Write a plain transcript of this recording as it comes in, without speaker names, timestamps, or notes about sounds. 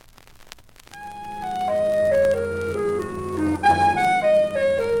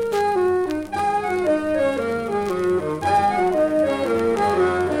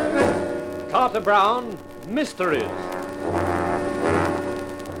Brown, Mysteries.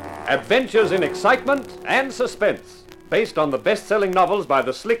 Adventures in excitement and suspense, based on the best-selling novels by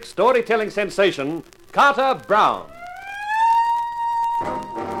the slick storytelling sensation, Carter Brown.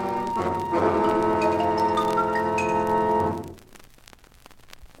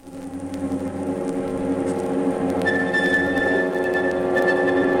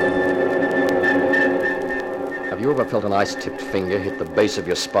 Have you ever felt an ice-tipped finger hit the base of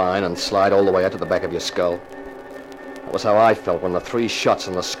your spine and slide all the way out to the back of your skull? That was how I felt when the 3 shots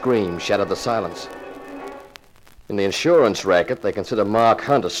and the scream shattered the silence. In the insurance racket, they consider Mark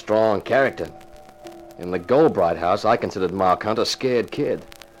Hunt a strong character. In the Goldbright house, I considered Mark Hunt a scared kid.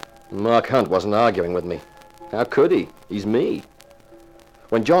 Mark Hunt wasn't arguing with me. How could he? He's me.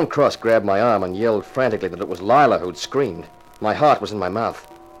 When John Cross grabbed my arm and yelled frantically that it was Lila who'd screamed, my heart was in my mouth,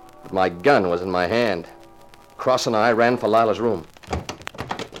 but my gun was in my hand. Cross and I ran for Lila's room.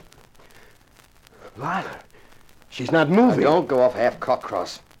 Lila, she's not moving. Don't go off half-cocked,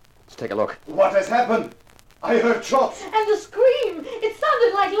 Cross. Let's take a look. What has happened? I heard shots. And the scream! It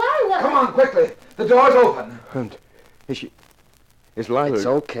sounded like Lila! Come on, quickly. The door's open. Hunt, is Lila... It's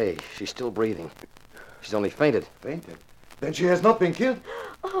okay. She's still breathing. She's only fainted. Fainted? Then she has not been killed?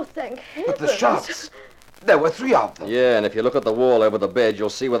 Oh, thank heaven. But the shots. There were 3 of them. Yeah, and if you look at the wall over the bed, you'll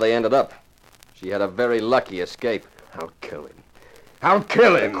see where they ended up. She had a very lucky escape. I'll kill him. I'll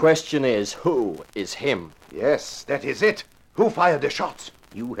kill him! The question is, who is him? Yes, that is it. Who fired the shots?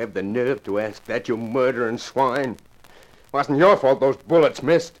 You have the nerve to ask that, you murdering swine. Wasn't your fault those bullets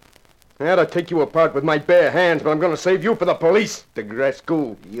missed. I ought to take you apart with my bare hands, but I'm going to save you for the police,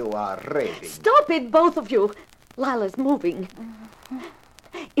 Degrescu. You are raving. Stop it, both of you. Lila's moving.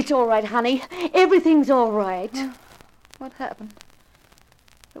 It's all right, honey. Everything's all right. What happened?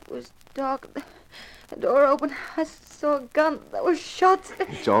 It was dark. The door opened. I saw a gun. There were shots.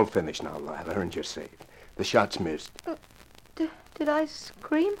 It's all finished now, Lila, and you're safe. The shots missed. Did I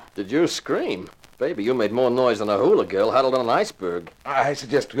scream? Did you scream? Baby, you made more noise than a hula girl huddled on an iceberg. I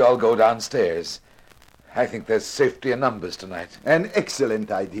suggest we all go downstairs. I think there's safety in numbers tonight. An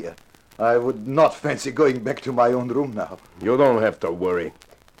excellent idea. I would not fancy going back to my own room now. You don't have to worry.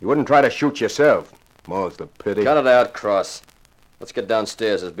 You wouldn't try to shoot yourself. More's the pity. Cut it out, Cross. Let's get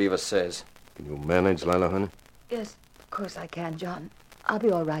downstairs, as Beavis says. Can you manage, Lila, honey? Yes, of course I can, John. I'll be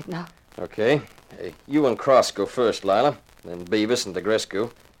all right now. Okay. Hey, you and Cross go first, Lila. Then Beavis and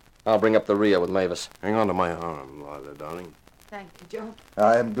Degrescu. I'll bring up the rear with Mavis. Hang on to my arm, Lila, darling. Thank you, John.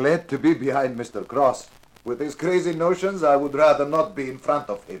 I am glad to be behind Mr. Cross. With his crazy notions, I would rather not be in front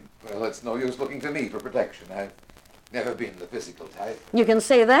of him. Well, it's no use looking to me for protection. I've never been the physical type. You can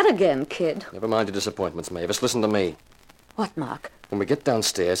say that again, kid. Never mind your disappointments, Mavis. Listen to me. What, Mark? When we get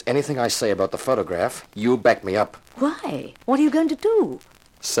downstairs, anything I say about the photograph, you back me up. Why? What are you going to do?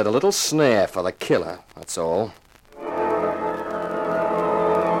 Set a little snare for the killer, that's all.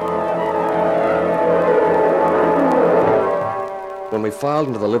 When we filed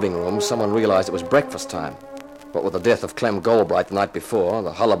into the living room, someone realized it was breakfast time. What with the death of Clem Goldbright the night before,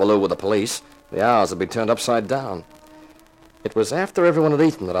 the hullabaloo with the police, the hours had been turned upside down. It was after everyone had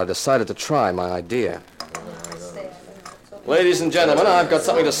eaten that I decided to try my idea. Ladies and gentlemen, I've got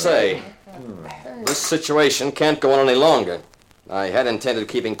something to say. This situation can't go on any longer. I had intended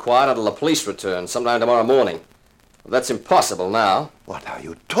keeping quiet until the police return sometime tomorrow morning. But that's impossible now. What are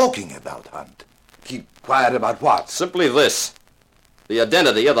you talking about, Hunt? Keep quiet about what? Simply this. The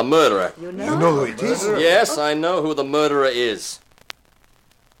identity of the murderer. You know who it is? Yes, I know who the murderer is.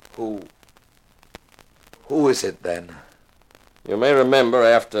 Who is it, then? You may remember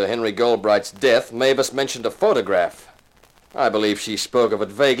after Henry Goldbright's death, Mavis mentioned a photograph. I believe she spoke of it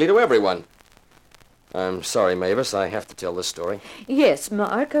vaguely to everyone. I'm sorry, Mavis, I have to tell this story. Yes,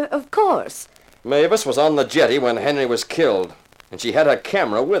 Mark, of course. Mavis was on the jetty when Henry was killed, and she had her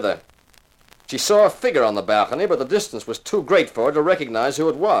camera with her. She saw a figure on the balcony, but the distance was too great for her to recognize who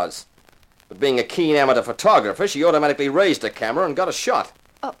it was. But being a keen amateur photographer, she automatically raised her camera and got a shot.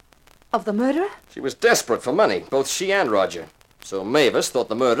 Of the murderer? She was desperate for money, both she and Roger. So Mavis thought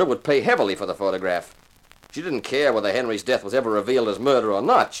the murderer would pay heavily for the photograph. She didn't care whether Henry's death was ever revealed as murder or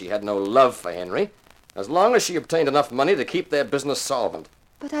not. She had no love for Henry, as long as she obtained enough money to keep their business solvent.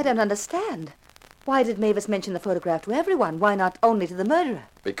 But I don't understand. Why did Mavis mention the photograph to everyone? Why not only to the murderer?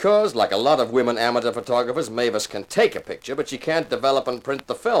 Because, like a lot of women amateur photographers, Mavis can take a picture, but she can't develop and print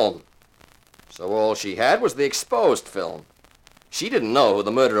the film. So all she had was the exposed film. She didn't know who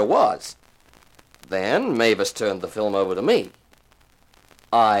the murderer was. Then Mavis turned the film over to me.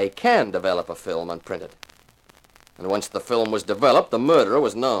 I can develop a film and print it. And once the film was developed, the murderer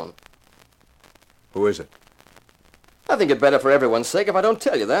was known. Who is it? I think it better for everyone's sake if I don't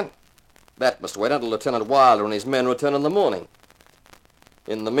tell you that. That must wait until Lieutenant Wilder and his men return in the morning.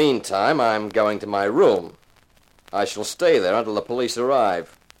 In the meantime, I'm going to my room. I shall stay there until the police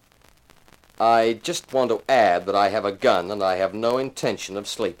arrive. I just want to add that I have a gun and I have no intention of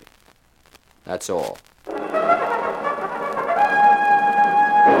sleeping. That's all.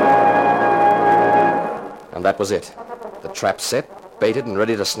 And that was it. The trap set, baited, and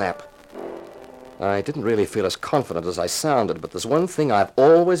ready to snap. I didn't really feel as confident as I sounded, but there's one thing I've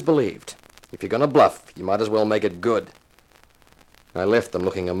always believed. If you're going to bluff, you might as well make it good. I left them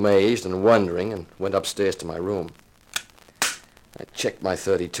looking amazed and wondering and went upstairs to my room. I checked my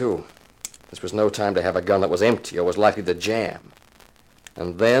 .32. This was no time to have a gun that was empty or was likely to jam.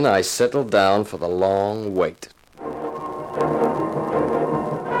 And then I settled down for the long wait.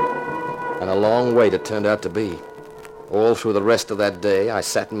 And a long wait it turned out to be. All through the rest of that day, I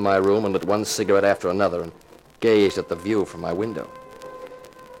sat in my room and lit one cigarette after another and gazed at the view from my window.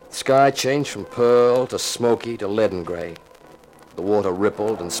 The sky changed from pearl to smoky to leaden gray. The water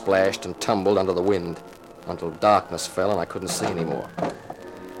rippled and splashed and tumbled under the wind until darkness fell and I couldn't see anymore.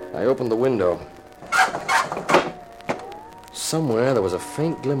 I opened the window. Somewhere there was a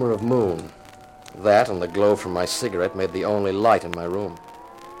faint glimmer of moon. That and the glow from my cigarette made the only light in my room.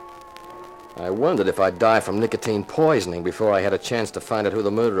 I wondered if I'd die from nicotine poisoning before I had a chance to find out who the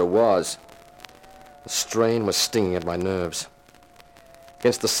murderer was. The strain was stinging at my nerves.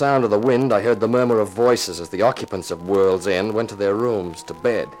 Against the sound of the wind, I heard the murmur of voices as the occupants of World's End went to their rooms to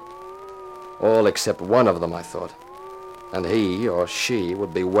bed. All except one of them, I thought. And he or she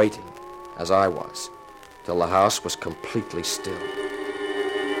would be waiting, as I was, till the house was completely still.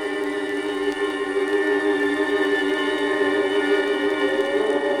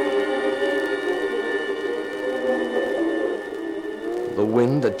 The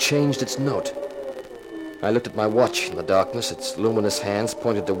wind had changed its note. I looked at my watch in the darkness. Its luminous hands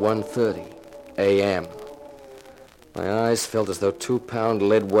pointed to 1:30 a.m. My eyes felt as though 2-pound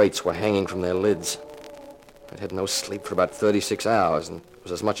lead weights were hanging from their lids. I'd had no sleep for about 36 hours, and it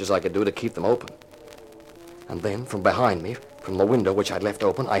was as much as I could do to keep them open. And then, from behind me, from the window which I'd left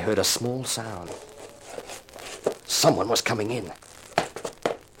open, I heard a small sound. Someone was coming in.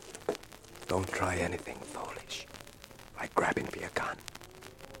 Don't try anything foolish, like grabbing for your gun.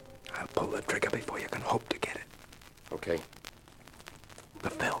 I'll pull the trigger before you can hope to get it. Okay.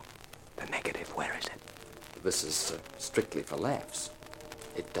 The film, the negative, where is it? This is strictly for laughs.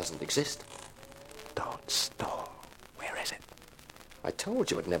 It doesn't exist. Don't stall. Where is it? I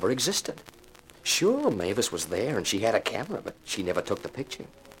told you it never existed. Sure, Mavis was there and she had a camera, but she never took the picture.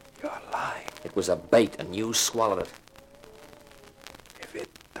 You're lying. It was a bait and you swallowed it. If it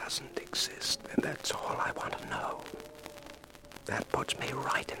doesn't exist, then that's all I want to know. That puts me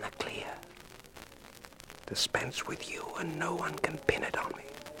right in the clear. Dispense with you and no one can pin it on me.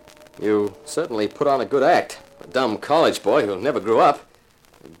 You certainly put on a good act. A dumb college boy who never grew up.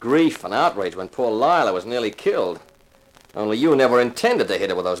 Grief and outrage when poor Lila was nearly killed. Only you never intended to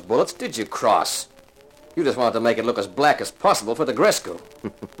hit her with those bullets, did you, Cross? You just wanted to make it look as black as possible for Degrescu.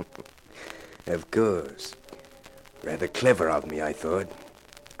 Of course. Rather clever of me, I thought.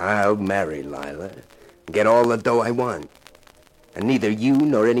 I'll marry Lila, get all the dough I want. And neither you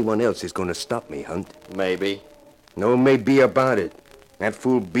nor anyone else is going to stop me, Hunt. Maybe. No maybe about it. That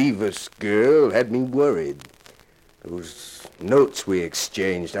fool Beavis girl had me worried. Those notes we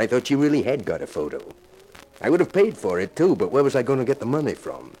exchanged, I thought you really had got a photo. I would have paid for it, too, but where was I going to get the money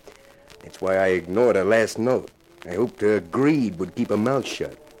from? That's why I ignored her last note. I hoped her greed would keep her mouth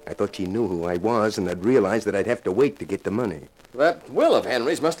shut. I thought she knew who I was and had realized that I'd have to wait to get the money. That will of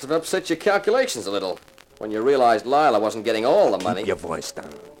Henry's must have upset your calculations a little when you realized Lila wasn't getting all the money. Keep your voice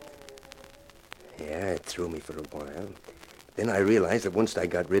down. Yeah, it threw me for a while. Then I realized that once I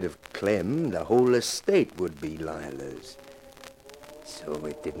got rid of Clem, the whole estate would be Lila's. So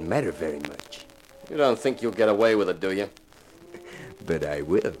it didn't matter very much. You don't think you'll get away with it, do you? But I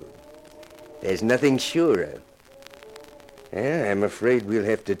will. There's nothing surer. Yeah, I'm afraid we'll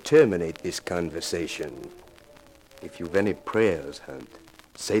have to terminate this conversation. If you've any prayers, Hunt,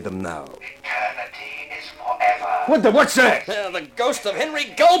 say them now. Eternity is forever. What's that? The ghost of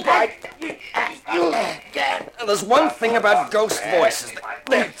Henry Goldberg. And there's one thing about ghost voices.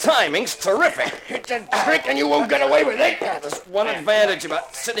 Their timing's terrific. It's a trick and you won't get away with it. There's one advantage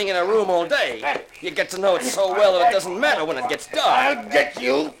about sitting in a room all day. You get to know it so well that it doesn't matter when it gets dark. I'll get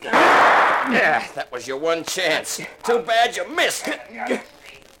you. Yeah, that was your one chance. Too bad you missed.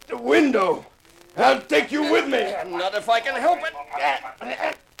 The window. I'll take you with me. Not if I can help it.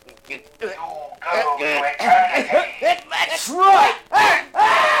 You go to eternity. That's right.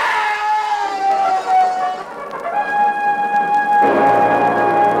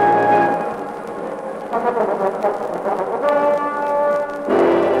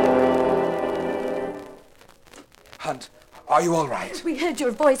 Are you all right? We heard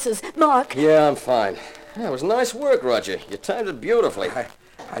your voices, Mark. Yeah, I'm fine. Yeah, it was nice work, Roger. You timed it beautifully.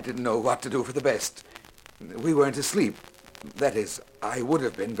 I didn't know what to do for the best. We weren't asleep. That is, I would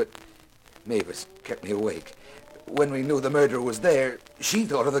have been, but Mavis kept me awake. When we knew the murderer was there, she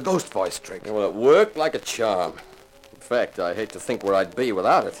thought of the ghost voice trick. Well, it worked like a charm. In fact, I hate to think where I'd be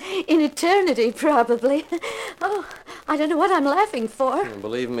without it. In eternity, probably. Oh, I don't know what I'm laughing for. And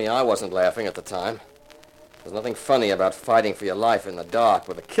believe me, I wasn't laughing at the time. There's nothing funny about fighting for your life in the dark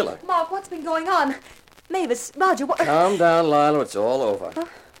with a killer. Mark, what's been going on? Mavis, Roger, what... Calm down, Lila. It's all over.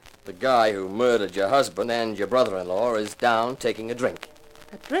 The guy who murdered your husband and your brother-in-law is down taking a drink.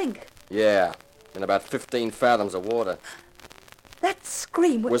 A drink? Yeah, in about 15 fathoms of water. That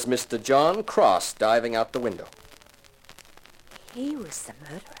scream Was Mr. John Cross diving out the window. He was the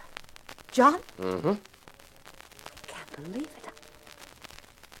murderer. John? Mm-hmm. I can't believe it.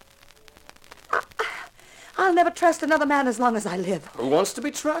 I'll never trust another man as long as I live. Who wants to be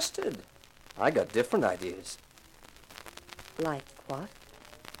trusted? I got different ideas. Like what?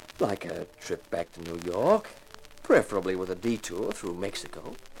 Like a trip back to New York, preferably with a detour through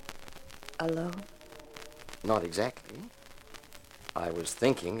Mexico. Alone? Not exactly. I was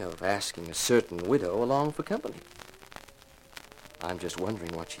thinking of asking a certain widow along for company. I'm just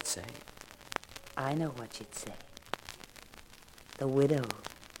wondering what she'd say. I know what you'd say. The widow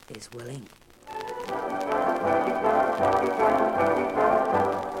is willing.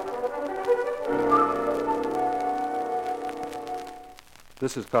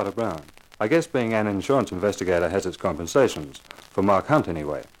 This is Carter Brown. I guess being an insurance investigator has its compensations. For Mark Hunt,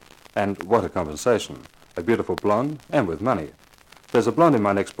 anyway. And what a compensation. A beautiful blonde, and with money. There's a blonde in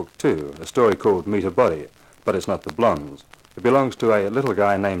my next book, too, a story called Meet a Body, but it's not the blondes. It belongs to a little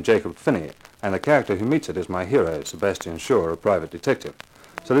guy named Jacob Finney, and the character who meets it is my hero, Sebastian Shaw, a private detective.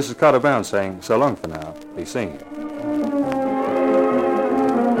 So this is Carter Brown saying, so long for now. Be seeing you.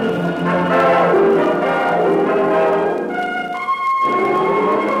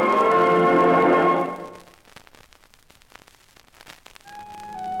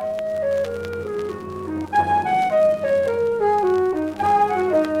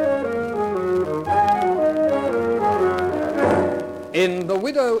 In The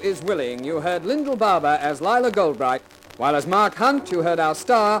Widow is Willing, you heard Lyndall Barber as Lila Goldbright, while as Mark Hunt, you heard our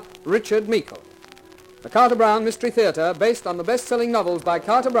star, Richard Meikle. The Carter Brown Mystery Theatre, based on the best-selling novels by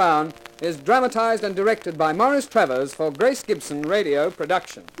Carter Brown, is dramatized and directed by Maurice Travers for Grace Gibson Radio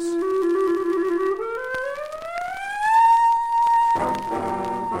Productions.